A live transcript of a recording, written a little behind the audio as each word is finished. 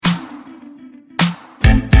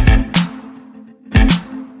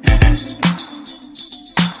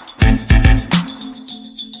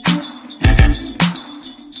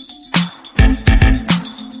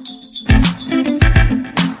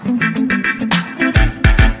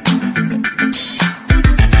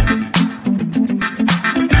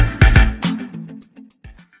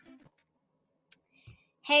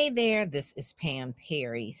Hey there, this is Pam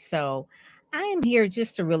Perry. So I am here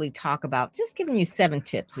just to really talk about just giving you 7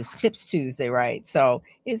 tips. It's Tips Tuesday, right? So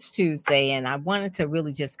it's Tuesday, and I wanted to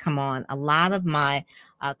really just come on. A lot of my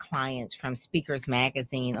clients from Speakers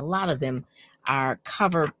Magazine, a lot of them are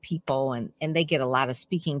cover people, and they get a lot of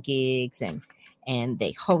speaking gigs, and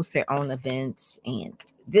they host their own events. And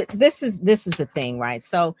this is a thing, right?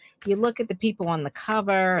 So you look at the people on the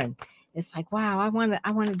cover, and it's like, wow, I want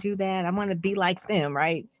to do that. I want to be like them,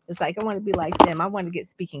 right? It's like I want to be like them. I want to get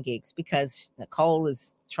speaking gigs because Nicole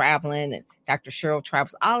is traveling and Dr. Cheryl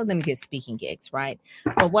travels. All of them get speaking gigs, right?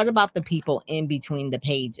 But what about the people in between the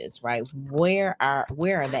pages, right? Where are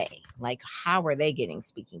they? Like, how are they getting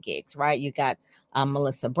speaking gigs, right? You got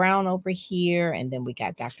Melissa Brown over here, and then we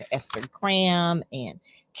got Dr. Esther Graham and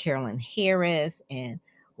Carolyn Harris and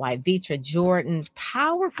Wyvitra Jordan.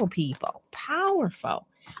 Powerful people, powerful.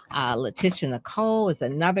 Letitia Nicole is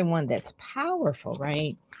another one that's powerful,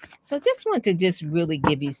 right? So just want to just really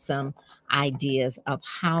give you some ideas of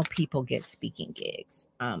how people get speaking gigs.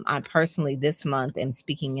 I personally this month am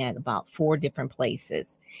speaking at about 4 different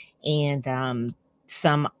places, and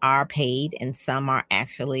some are paid and some are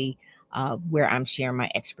actually where I'm sharing my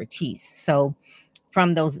expertise. So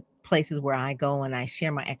from those places where I go and I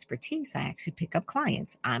share my expertise, I actually pick up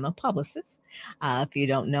clients. I'm a publicist. If you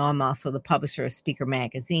don't know, I'm also the publisher of Speaker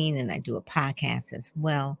Magazine, and I do a podcast as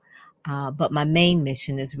well. But my main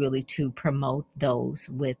mission is really to promote those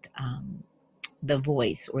with the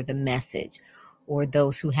voice or the message, or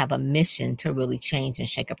those who have a mission to really change and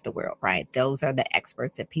shake up the world, right? Those are the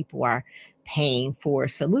experts that people are paying for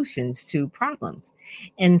solutions to problems.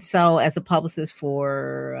 And so, as a publicist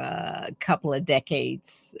for a couple of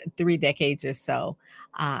decades, 3 decades or so,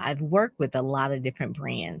 I've worked with a lot of different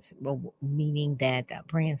brands, meaning that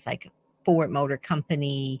brands like Ford Motor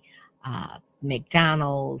Company,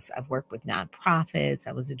 McDonald's. I've worked with nonprofits.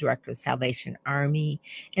 I was the director of Salvation Army.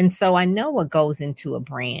 And so I know what goes into a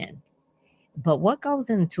brand, but what goes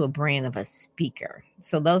into a brand of a speaker?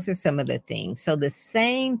 So those are some of the things. So the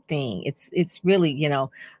same thing, it's really,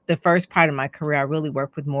 the first part of my career, I really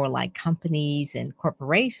worked with more like companies and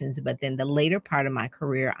corporations, but then the later part of my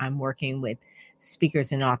career, I'm working with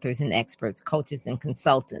speakers and authors and experts, coaches and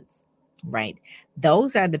consultants, right?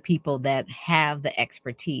 Those are the people that have the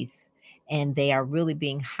expertise, and they are really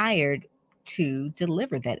being hired to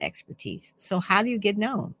deliver that expertise. So how do you get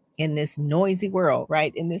known in this noisy world,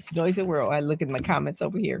 right? In this noisy world. I look at my comments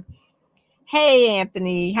over here. Hey,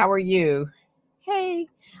 Anthony, how are you? Hey.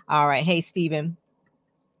 All right. Hey, Stephen.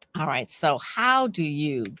 All right. So, how do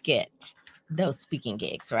you get those speaking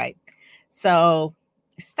gigs, right? So,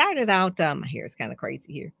 started out, here it's kind of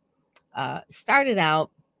crazy here. Started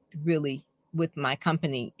out really with my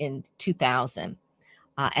company in 2000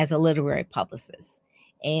 as a literary publicist.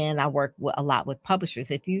 And I worked a lot with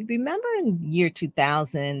publishers. If you remember in year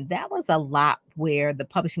 2000, that was a lot where the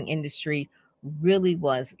publishing industry really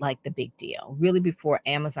was like the big deal. Really, before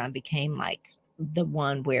Amazon became like the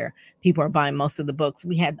one where people are buying most of the books,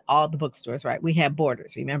 we had all the bookstores, right? We had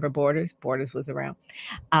Borders. Remember Borders? Borders was around.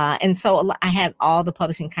 And so I had all the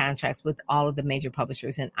publishing contracts with all of the major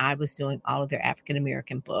publishers, and I was doing all of their African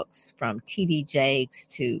American books, from T.D. Jakes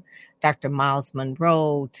to Dr. Miles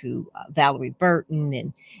Monroe to Valerie Burton,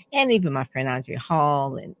 and even my friend Andrea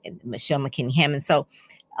Hall and Michelle McKinney Hammond. So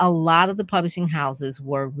a lot of the publishing houses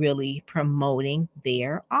were really promoting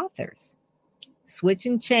their authors. Switch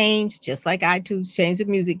and change, just like iTunes changed the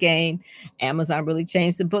music game, Amazon really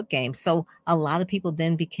changed the book game. So a lot of people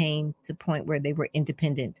then became to the point where they were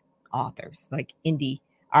independent authors, like indie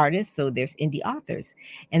artists. So there's indie authors.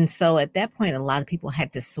 And so at that point, a lot of people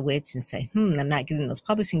had to switch and say, I'm not getting those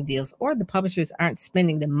publishing deals, or the publishers aren't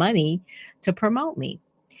spending the money to promote me.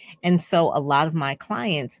 And so a lot of my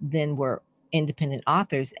clients then were independent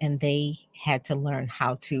authors, and they had to learn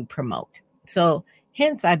how to promote. So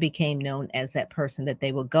hence I became known as that person that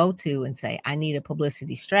they would go to and say, I need a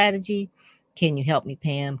publicity strategy. Can you help me,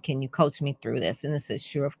 Pam? Can you coach me through this? And I said,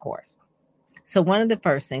 sure, of course. So one of the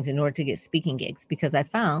first things in order to get speaking gigs, because I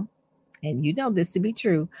found, and you know this to be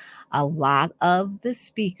true, a lot of the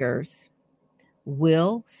speakers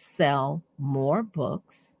will sell more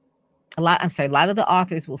books. A lot of the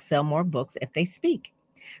authors will sell more books if they speak.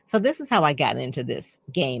 So this is how I got into this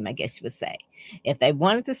game, I guess you would say. If they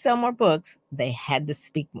wanted to sell more books, they had to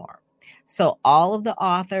speak more. So all of the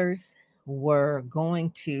authors were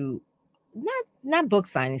going to not book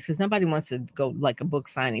signings, because nobody wants to go like a book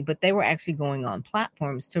signing, but they were actually going on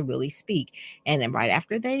platforms to really speak. And then right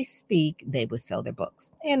after they speak, they would sell their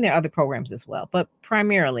books. And there are other programs as well, but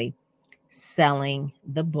primarily selling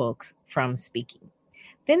the books from speaking.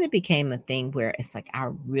 Then it became a thing where it's like, I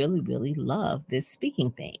really, really love this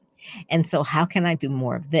speaking thing. And so, how can I do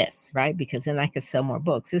more of this, right? Because then I could sell more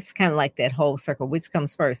books. It's kind of like that whole circle, which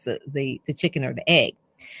comes first, the chicken or the egg.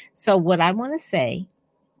 So, what I want to say,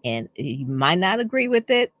 and you might not agree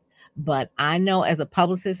with it, but I know as a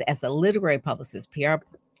publicist, as a literary publicist,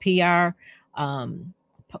 PR, um,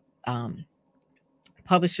 um,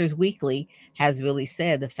 Publishers Weekly has really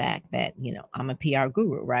said the fact that, I'm a PR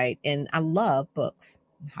guru, right? And I love books.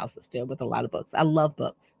 The house is filled with a lot of books. I love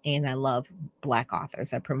books and I love Black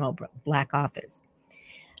authors. I promote Black authors,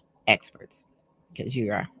 experts, because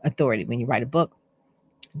you're authority. When you write a book,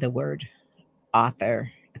 the word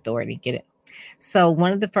author, authority, get it? So,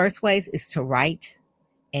 one of the first ways is to write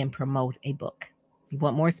and promote a book. You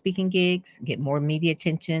want more speaking gigs, get more media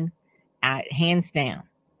attention, hands down,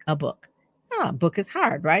 a book. Oh, a book is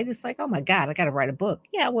hard, right? It's like, oh my God, I got to write a book.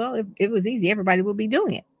 Yeah, well, if it was easy, everybody would be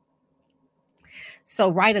doing it. So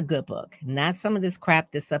write a good book, not some of this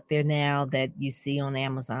crap that's up there now that you see on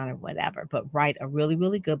Amazon or whatever, but write a really,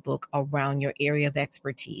 really good book around your area of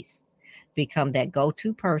expertise. Become that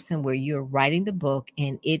go-to person where you're writing the book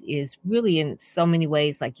and it is really in so many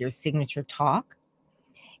ways like your signature talk,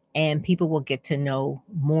 and people will get to know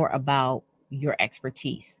more about your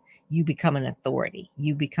expertise. You become an authority,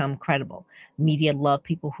 you become credible. Media love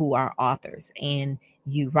people who are authors, and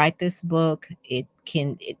you write this book. It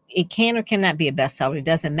can or cannot be a bestseller. It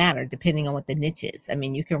doesn't matter depending on what the niche is. I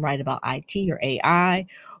mean, you can write about IT or AI,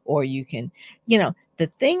 or you can, the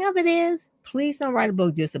thing of it is, please don't write a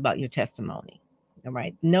book just about your testimony. All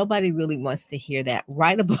right, nobody really wants to hear that.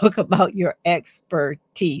 Write a book about your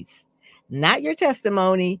expertise, not your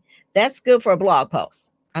testimony. That's good for a blog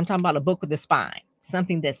post. I'm talking about a book with a spine,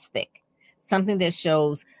 something that's thick, something that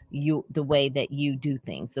shows you the way that you do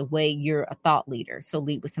things, the way you're a thought leader. So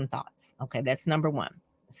lead with some thoughts. Okay, that's number one.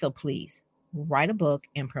 So please write a book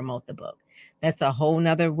and promote the book. That's a whole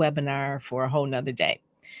nother webinar for a whole nother day.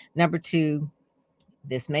 Number two,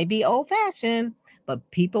 this may be old fashioned, but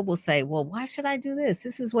people will say, well, why should I do this?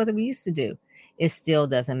 This is what we used to do. It still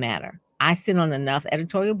doesn't matter. I sit on enough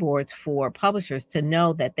editorial boards for publishers to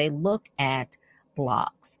know that they look at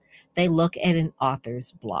blogs. They look at an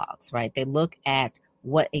author's blogs, right? They look at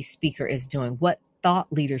what a speaker is doing, what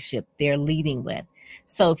thought leadership they're leading with.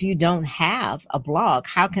 So if you don't have a blog,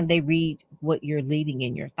 how can they read what you're leading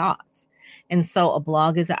in your thoughts? And so a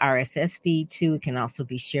blog is an RSS feed too. It can also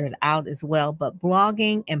be shared out as well. But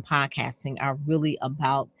blogging and podcasting are really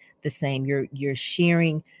about the same. You're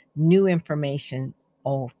sharing new information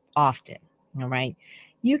often. All right.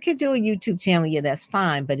 You could do a YouTube channel. Yeah, that's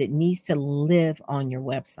fine, but it needs to live on your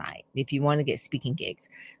website if you want to get speaking gigs.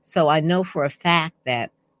 So I know for a fact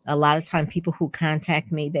that a lot of time people who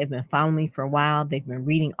contact me, they've been following me for a while. They've been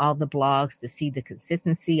reading all the blogs to see the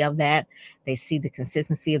consistency of that. They see the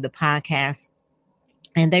consistency of the podcast,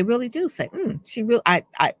 and they really do say, she really,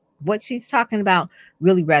 what she's talking about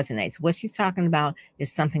really resonates. What she's talking about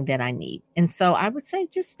is something that I need. And so I would say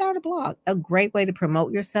just start a blog, a great way to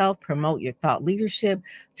promote yourself, promote your thought leadership,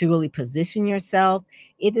 to really position yourself.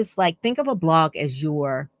 It is like, think of a blog as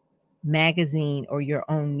your magazine or your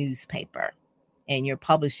own newspaper, and you're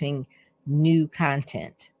publishing new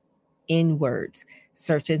content in words.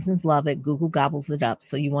 Search engines love it. Google gobbles it up.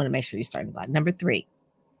 So you want to make sure you're starting a blog. Number three.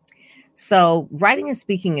 So writing and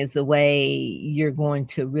speaking is the way you're going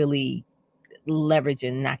to really leverage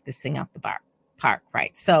and knock this thing out the park,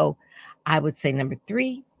 right? So I would say number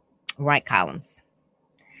three, write columns.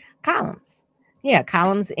 Yeah,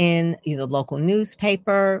 columns in either local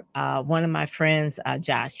newspaper. One of my friends,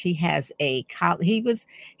 Josh, he has a he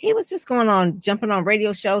was just jumping on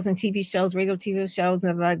radio shows and TV shows, TV shows,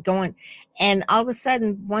 and going. And all of a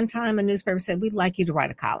sudden, one time, a newspaper said, "We'd like you to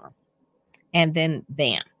write a column," and then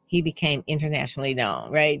bam, he became internationally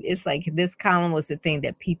known. Right? It's like this column was the thing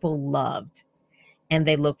that people loved, and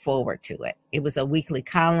they look forward to it. It was a weekly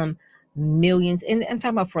column, millions, and I'm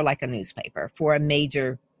talking about for like a newspaper, for a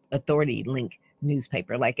major authority link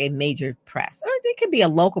newspaper, like a major press, or it could be a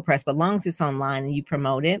local press, but as long as it's online and you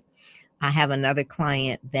promote it. I have another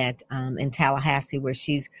client that in Tallahassee where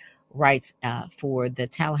she's writes for the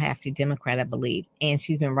Tallahassee Democrat, I believe, and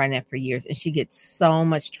she's been writing that for years, and she gets so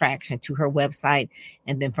much traction to her website,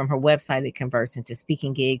 and then from her website it converts into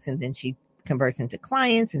speaking gigs, and then she converts into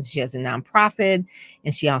clients, and she has a nonprofit,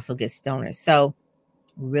 and she also gets donors. So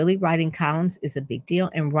really writing columns is a big deal,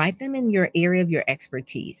 and write them in your area of your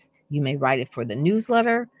expertise. You may write it for the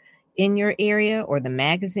newsletter in your area or the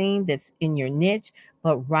magazine that's in your niche,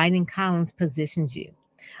 but writing columns positions you.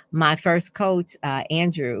 My first coach,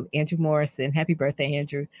 Andrew Morrison, happy birthday,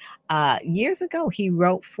 Andrew. Years ago, he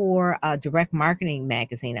wrote for Direct Marketing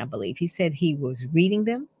magazine, I believe. He said he was reading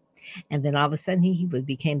them, and then all of a sudden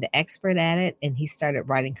became the expert at it, and he started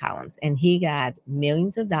writing columns, and he got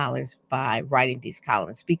millions of dollars by writing these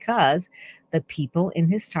columns because the people in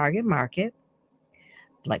his target market,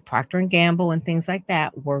 like Procter and Gamble and things like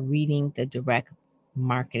that, were reading the Direct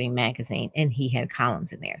Marketing magazine, and he had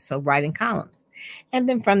columns in there. So writing columns. And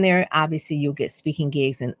then from there, obviously, you'll get speaking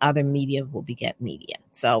gigs, and other media will beget media.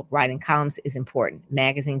 So writing columns is important,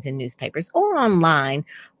 magazines and newspapers, or online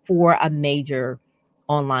for a major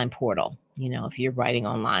online portal. You know, if you're writing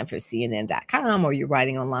online for CNN.com or you're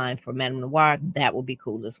writing online for Madame Noir, that will be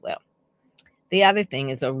cool as well. The other thing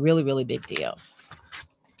is a really, really big deal.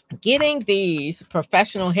 Getting these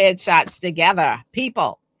professional headshots together,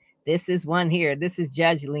 people. This is one here. This is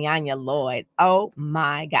Judge Leanya Lloyd. Oh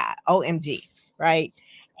my God. OMG, right?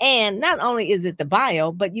 And not only is it the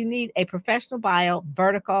bio, but you need a professional bio,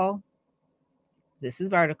 vertical. This is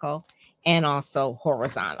vertical, and also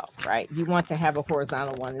horizontal, right? You want to have a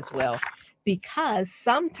horizontal one as well, because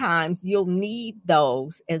sometimes you'll need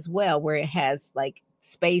those as well, where it has like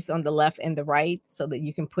space on the left and the right so that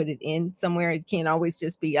you can put it in somewhere. It can't always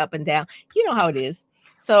just be up and down. You know how it is.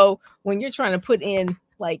 So when you're trying to put in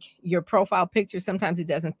like your profile picture, sometimes it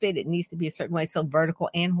doesn't fit. It needs to be a certain way. So vertical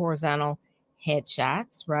and horizontal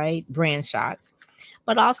headshots, right? Brand shots.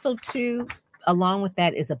 But also too, along with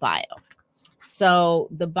that is a bio. So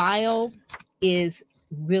the bio is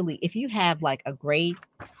really, if you have like a great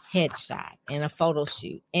headshot and a photo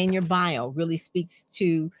shoot, and your bio really speaks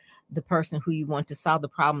to the person who you want to solve the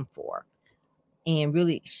problem for, and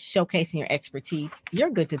really showcasing your expertise,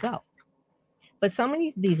 you're good to go. But so many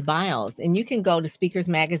of these bios, and you can go to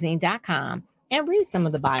speakersmagazine.com and read some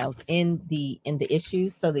of the bios in the issue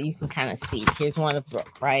so that you can kind of see. Here's one of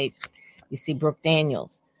Brooke, right? You see Brooke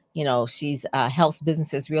Daniels. You know, she's helps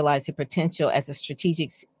businesses realize their potential as a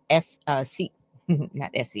strategic not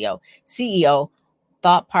SEO, CEO,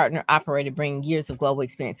 thought partner, operator, bringing years of global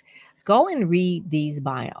experience. Go and read these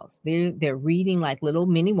bios. They're reading like little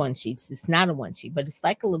mini one sheets. It's not a one sheet, but it's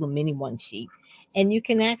like a little mini one sheet. And you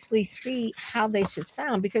can actually see how they should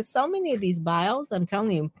sound, because so many of these bios, I'm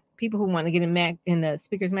telling you, people who want to get in the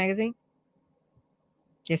Speakers Magazine,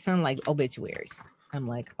 they sound like obituaries. I'm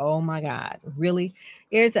like, oh my God, really?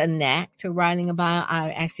 There's a knack to writing a bio.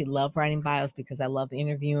 I actually love writing bios because I love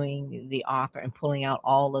interviewing the author and pulling out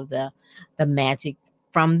all of the magic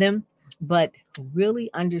from them. But really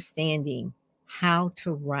understanding how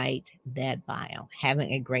to write that bio,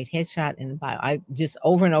 having a great headshot in the bio. I just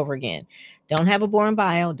over and over again, don't have a boring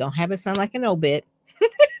bio. Don't have it sound like an obit.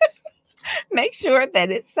 Make sure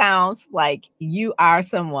that it sounds like you are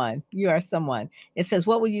someone. You are someone. It says,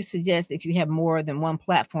 what would you suggest if you have more than one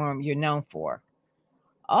platform you're known for?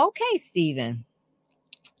 Okay, Stephen.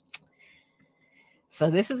 So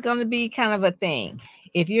this is going to be kind of a thing.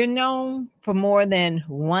 If you're known for more than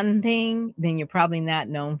one thing, then you're probably not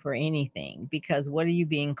known for anything, because what are you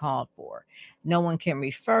being called for? No one can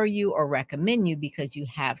refer you or recommend you because you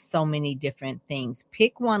have so many different things.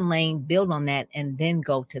 Pick one lane, build on that, and then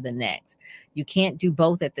go to the next. You can't do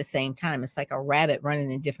both at the same time. It's like a rabbit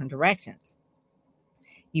running in different directions.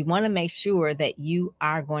 You want to make sure that you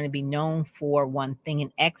are going to be known for one thing.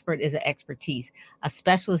 An expert is an expertise. A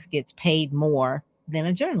specialist gets paid more than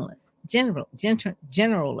a journalist,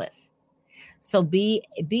 generalist. So be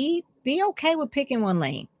okay with picking one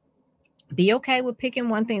lane. Be okay with picking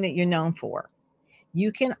one thing that you're known for.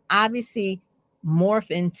 You can obviously morph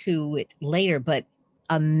into it later, but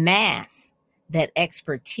amass that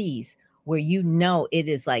expertise where you know it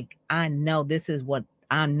is like, I know this is what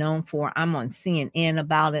I'm known for. I'm on CNN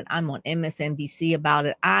about it. I'm on MSNBC about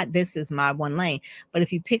it. This is my one lane. But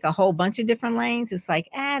if you pick a whole bunch of different lanes, it's like,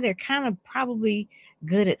 they're kind of probably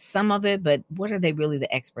good at some of it, but what are they really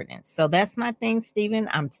the expert in? So that's my thing, Stephen.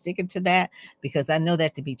 I'm sticking to that because I know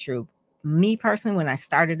that to be true. Me personally, when I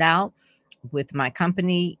started out with my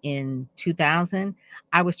company in 2000,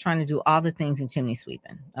 I was trying to do all the things in chimney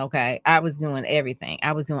sweeping. Okay. I was doing everything.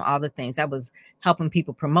 I was doing all the things. I was helping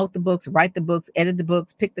people promote the books, write the books, edit the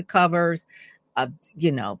books, pick the covers,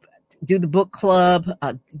 do the book club,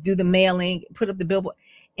 do the mailing, put up the billboard.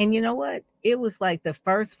 And you know what? It was like the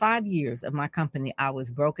first 5 years of my company, I was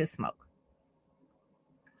broke as smoke.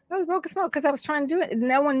 I was broke as smoke because I was trying to do it.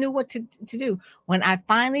 No one knew what to do. When I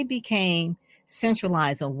finally became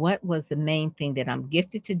centralized on what was the main thing that I'm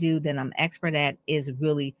gifted to do, that I'm expert at, is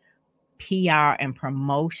really PR and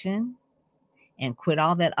promotion, and quit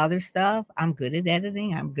all that other stuff. I'm good at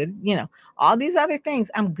editing. I'm good, all these other things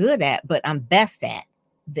I'm good at, but I'm best at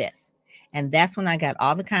this. And that's when I got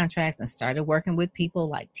all the contracts and started working with people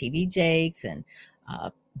like TD Jakes and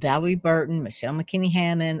Valerie Burton, Michelle McKinney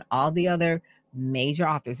Hammond, all the other major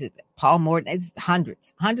authors, Paul Morton. It's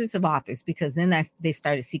hundreds of authors, because then they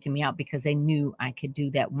started seeking me out because they knew I could do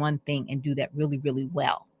that one thing and do that really, really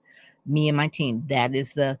well. Me and my team. That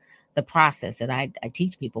is the process that I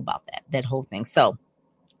teach people about, that whole thing. So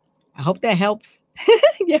I hope that helps.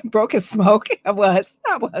 Yeah, broke as smoke. I was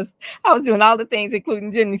doing all the things,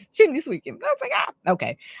 including chimney sweeping. I was like,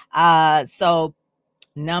 okay. So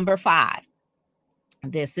number 5,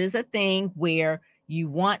 this is a thing where you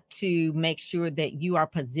want to make sure that you are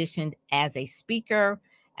positioned as a speaker,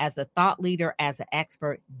 as a thought leader, as an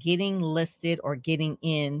expert, getting listed or getting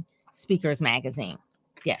in Speakers Magazine.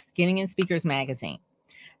 Yes, getting in Speakers Magazine.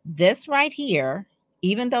 This right here,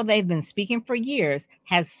 even though they've been speaking for years,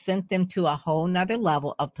 has sent them to a whole nother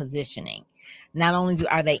level of positioning. Not only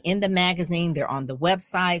are they in the magazine, they're on the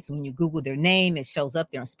websites. When you Google their name, it shows up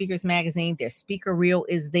there on Speakers Magazine. Their speaker reel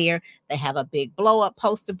is there. They have a big blow up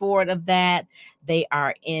poster board of that. They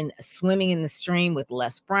are in Swimming in the Stream with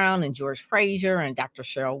Les Brown and George Fraser and Dr.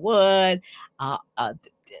 Cheryl Wood,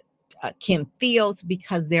 Kim Fields,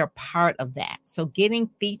 because they're part of that. So getting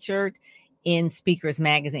featured in Speakers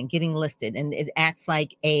Magazine, getting listed, and it acts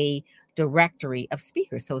like a directory of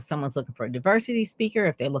speakers. So if someone's looking for a diversity speaker,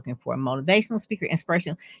 if they're looking for a motivational speaker,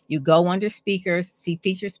 inspirational, you go under speakers, see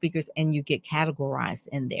featured speakers, and you get categorized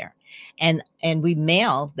in there. And we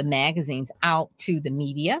mail the magazines out to the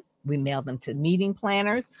media. We mail them to meeting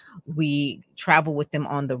planners. We travel with them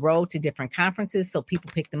on the road to different conferences, so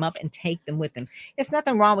people pick them up and take them with them. It's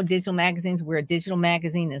nothing wrong with digital magazines. We're a digital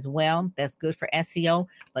magazine as well. That's good for SEO.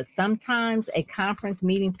 But sometimes a conference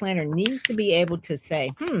meeting planner needs to be able to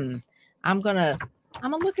say, I'm gonna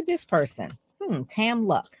look at this person. Tam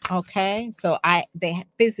Luck. Okay. So they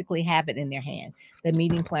physically have it in their hand. The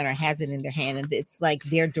meeting planner has it in their hand, and it's like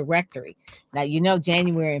their directory. Now,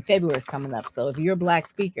 January and February is coming up. So if you're a Black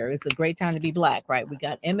speaker, it's a great time to be Black, right? We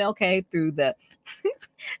got MLK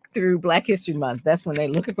through Black History Month. That's when they're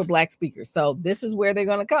looking for Black speakers. So this is where they're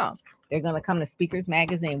going to come. They're going to come to Speakers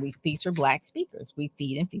Magazine. We feature Black speakers. We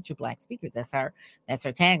feed and feature Black speakers. That's our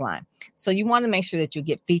tagline. So you want to make sure that you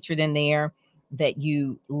get featured in there, that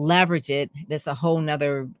you leverage it. That's a whole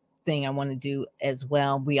nother thing I want to do as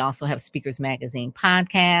well. We also have Speakers Magazine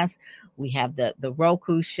podcast. We have the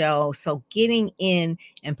Roku show. So getting in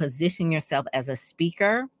and positioning yourself as a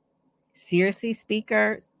speaker, seriously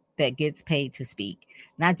speaker that gets paid to speak,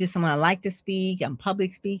 not just someone I like to speak, I'm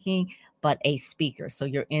public speaking, but a speaker. So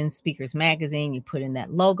you're in Speakers Magazine, you put in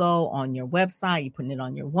that logo on your website, you're putting it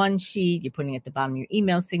on your one sheet, you're putting it at the bottom of your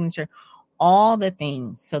email signature, all the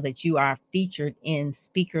things so that you are featured in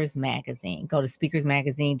Speakers Magazine. Go to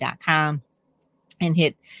speakersmagazine.com and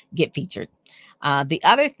hit get featured. The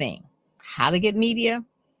other thing, how to get media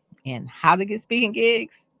and how to get speaking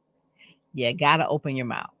gigs, you gotta open your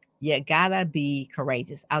mouth. You gotta be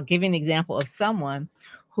courageous. I'll give you an example of someone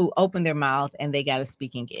who opened their mouth and they got a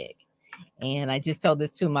speaking gig. And I just told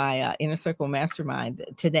this to my Inner Circle Mastermind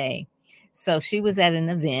today. So she was at an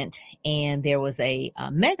event and there was a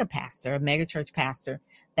mega church pastor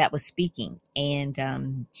that was speaking,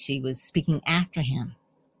 and she was speaking after him.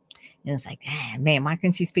 And it's like, man, why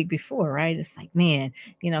couldn't she speak before, right? It's like, man,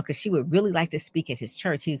 because she would really like to speak at his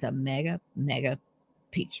church. He's a mega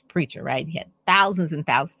preacher, right? He had thousands and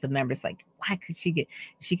thousands of members. Like, why could she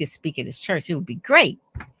could speak at his church? It would be great.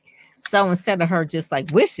 So instead of her just like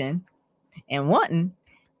wishing and wanting,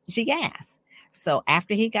 she asked. So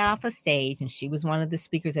after he got off a stage, and she was one of the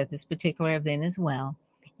speakers at this particular event as well,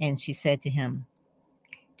 and she said to him,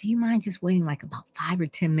 do you mind just waiting like about 5 or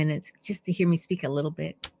 10 minutes just to hear me speak a little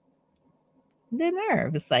bit? The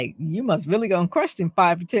nerve. It's like, you must really gonna crush in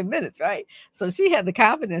 5 or 10 minutes, right? So she had the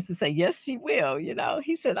confidence to say, yes, she will.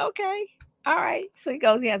 He said, okay, all right. So he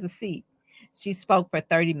goes, he has a seat. She spoke for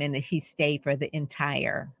 30 minutes. He stayed for the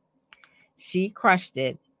entire. She crushed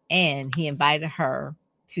it. And he invited her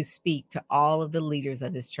to speak to all of the leaders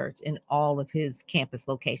of his church in all of his campus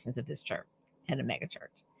locations of his church at a mega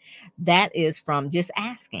church. That is from just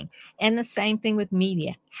asking. And the same thing with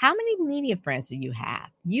media. How many media friends do you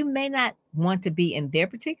have? You may not want to be in their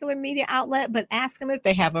particular media outlet, but ask them if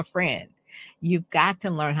they have a friend. You've got to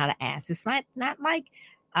learn how to ask. It's not like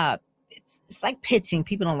it's like pitching.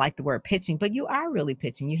 People don't like the word pitching, but you are really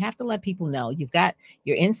pitching. You have to let people know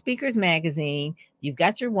you're in Speakers Magazine. You've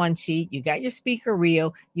got your one sheet. You got your speaker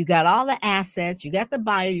reel. You got all the assets. You got the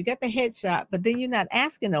bio. You got the headshot, but then you're not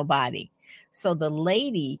asking nobody. So the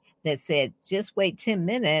lady that said, just wait 10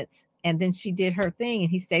 minutes, And then she did her thing and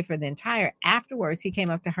he stayed for the entire. Afterwards, he came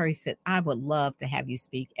up to her. He said, I would love to have you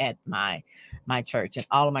speak at my church and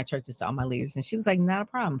all of my churches to all my leaders. And she was like, not a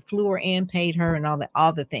problem. Flew her in, paid her and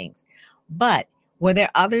all the things. But were there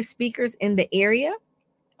other speakers in the area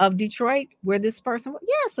of Detroit where this person?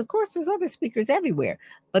 Yes, of course, there's other speakers everywhere.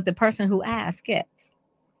 But the person who asked gets.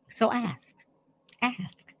 So ask.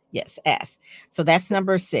 Yes, ask. So that's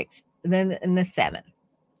number 6. Then in the 7.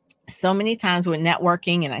 So many times we're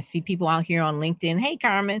networking and I see people out here on LinkedIn. Hey,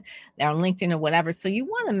 Carmen, they're on LinkedIn or whatever. So you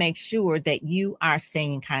want to make sure that you are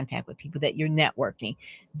staying in contact with people, that you're networking.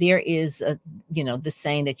 There is the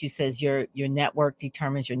saying that you says your network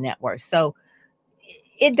determines your net worth. So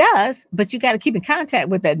it does, but you got to keep in contact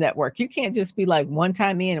with that network. You can't just be like one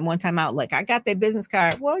time in and one time out. Like, I got their business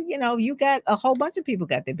card. Well, you got a whole bunch of people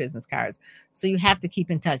got their business cards. So you have to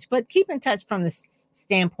keep in touch, but keep in touch from the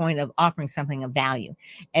standpoint of offering something of value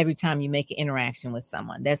every time you make an interaction with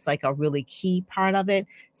someone. That's like a really key part of it.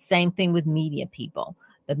 Same thing with media people.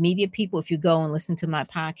 The media people, if you go and listen to my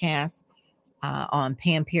podcast on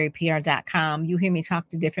PamPerryPR.com, you hear me talk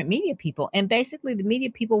to different media people. And basically the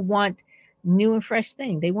media people want new and fresh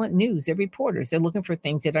thing. They want news. They're reporters. They're looking for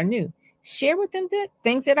things that are new. Share with them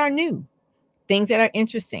things that are new, things that are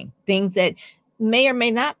interesting, things that may or may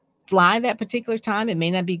not fly that particular time. It may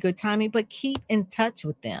not be good timing, but keep in touch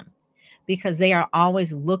with them because they are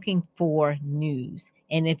always looking for news.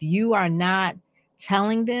 And if you are not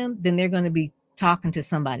telling them, then they're going to be talking to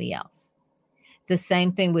somebody else. The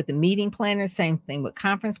same thing with the meeting planners, same thing with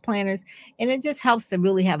conference planners. And it just helps to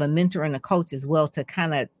really have a mentor and a coach as well to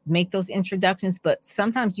kind of make those introductions. But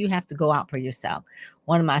sometimes you have to go out for yourself.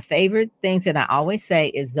 One of my favorite things that I always say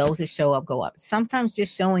is those that show up, go up. Sometimes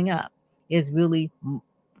just showing up is really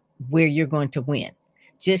where you're going to win.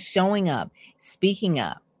 Just showing up, speaking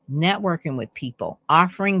up, networking with people,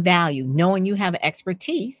 offering value, knowing you have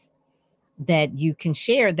expertise that you can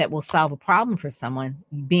share that will solve a problem for someone,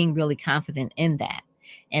 being really confident in that.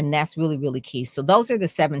 And that's really, really key. So those are the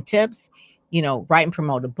 7 tips. Write and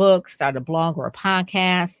promote a book, start a blog or a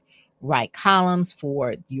podcast, write columns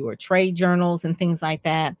for your trade journals and things like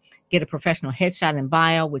that. Get a professional headshot and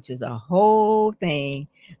bio, which is a whole thing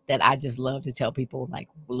that I just love to tell people, like,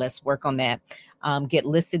 let's work on that. Get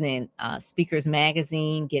listed in Speakers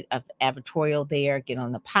Magazine, get an advertorial there, get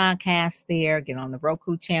on the podcast there, get on the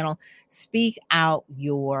Roku channel, speak out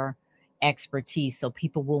your expertise so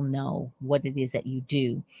people will know what it is that you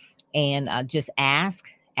do. And just ask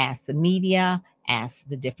the media, ask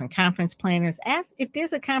the different conference planners, ask if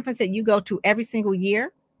there's a conference that you go to every single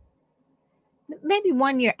year. Maybe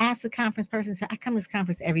one year, ask the conference person, say, I come to this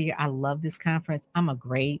conference every year. I love this conference. I'm a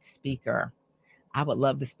great speaker. I would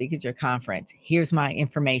love to speak at your conference. Here's my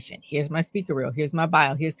information. Here's my speaker reel. Here's my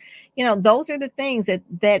bio. Here's, those are the things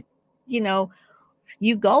that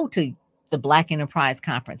you go to the Black Enterprise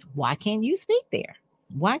Conference. Why can't you speak there?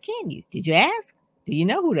 Why can't you? Did you ask? Do you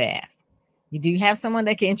know who to ask? Do you have someone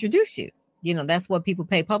that can introduce you? That's what people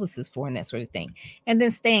pay publicists for and that sort of thing. And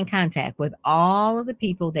then stay in contact with all of the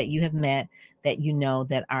people that you have met that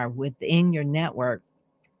that are within your network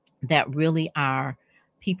that really are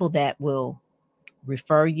people that will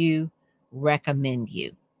refer you, recommend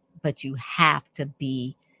you. But you have to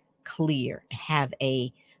be clear, have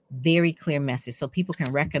a very clear message so people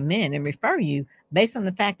can recommend and refer you based on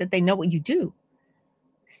the fact that they know what you do.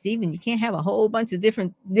 Stephen, you can't have a whole bunch of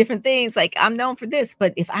different things. Like, I'm known for this,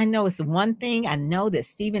 but if I know it's one thing, I know that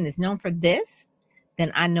Stephen is known for this,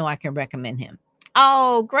 then I know I can recommend him.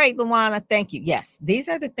 Oh, great, Luana. Thank you. Yes, these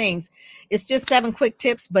are the things. It's just 7 quick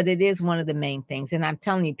tips, but it is one of the main things. And I'm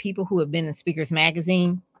telling you, people who have been in Speakers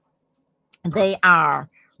Magazine, they are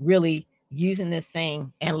really using this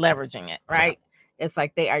thing and leveraging it, right? It's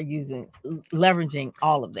like they are leveraging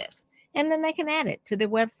all of this. And then they can add it to their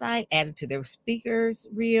website, add it to their speakers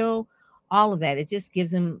reel, all of that. It just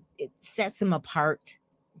it sets them apart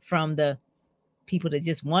from the people that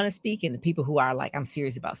just want to speak and the people who are like, I'm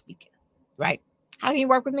serious about speaking, right? How can you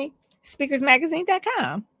work with me?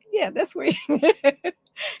 Speakersmagazine.com. Yeah, that's where you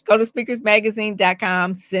go to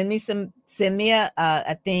speakersmagazine.com. Send me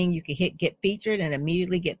a thing. You can hit get featured and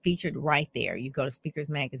immediately get featured right there. You go to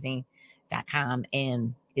speakersmagazine.com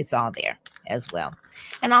and it's all there as well.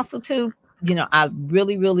 And also too, I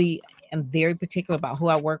really, really am very particular about who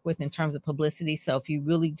I work with in terms of publicity. So if you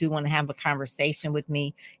really do want to have a conversation with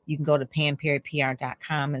me, you can go to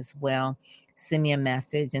PamPerryPR.com as well. Send me a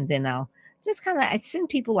message and then I'll just I send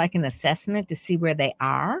people like an assessment to see where they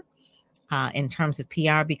are in terms of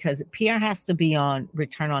PR, because PR has to be on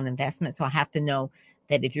return on investment. So I have to know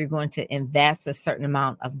that if you're going to invest a certain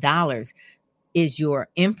amount of dollars, is your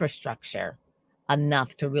infrastructure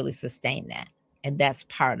enough to really sustain that? And that's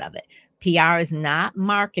part of it. PR is not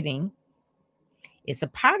marketing. It's a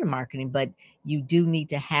part of marketing, but you do need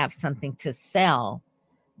to have something to sell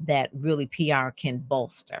that really PR can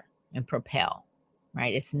bolster and propel,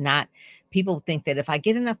 right? It's not, people think that if I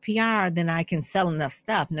get enough PR, then I can sell enough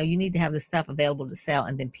stuff. No, you need to have the stuff available to sell,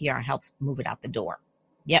 and then PR helps move it out the door.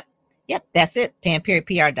 Yep. That's it.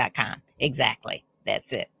 PamPerryPR.com. Exactly.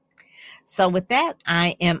 That's it. So with that,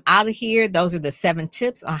 I am out of here. Those are the 7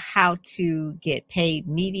 tips on how to get paid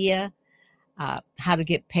media, how to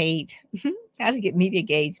get paid, how to get media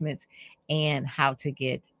engagements, and how to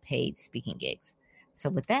get paid speaking gigs. So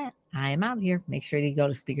with that, I am out of here. Make sure you go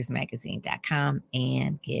to speakersmagazine.com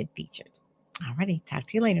and get featured. All righty. Talk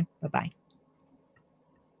to you later. Bye-bye.